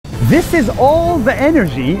This is all the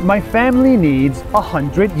energy my family needs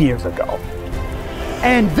 100 years ago.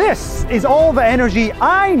 And this is all the energy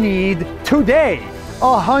I need today,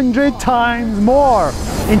 100 times more.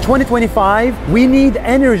 In 2025, we need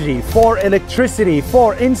energy for electricity,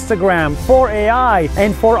 for Instagram, for AI,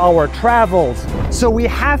 and for our travels. So we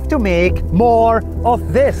have to make more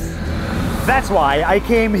of this. That's why I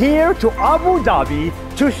came here to Abu Dhabi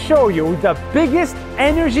to show you the biggest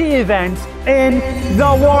energy events in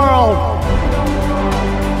the world.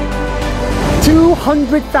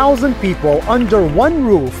 200,000 people under one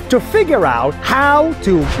roof to figure out how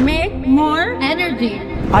to make more energy.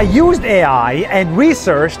 I used AI and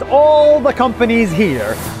researched all the companies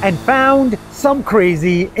here and found some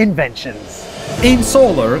crazy inventions. In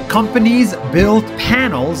solar, companies build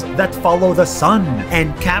panels that follow the sun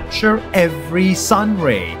and capture every sun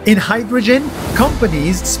ray. In hydrogen,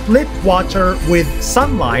 companies split water with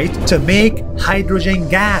sunlight to make hydrogen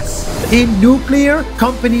gas. In nuclear,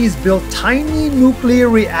 companies build tiny nuclear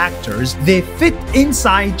reactors. They fit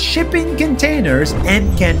inside shipping containers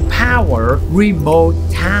and can power remote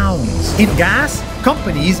towns. In gas,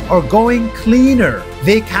 companies are going cleaner.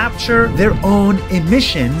 They capture their own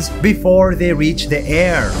emissions before they reach the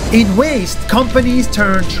air. In waste, companies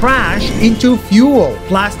turn trash into fuel.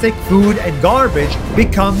 Plastic, food, and garbage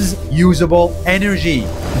becomes usable energy.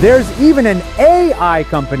 There's even an AI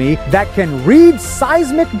company that can read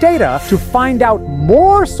seismic data to find out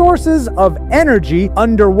more sources of energy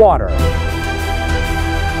underwater.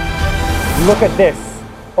 Look at this.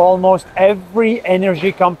 Almost every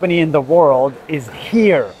energy company in the world is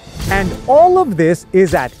here. And all of this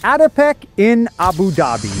is at ADIPEC in Abu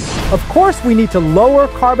Dhabi. Of course, we need to lower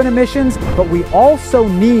carbon emissions, but we also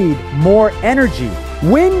need more energy.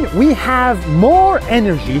 When we have more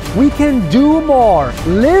energy, we can do more,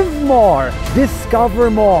 live more, discover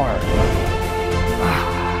more.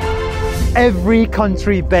 Every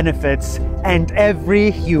country benefits and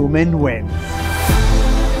every human wins.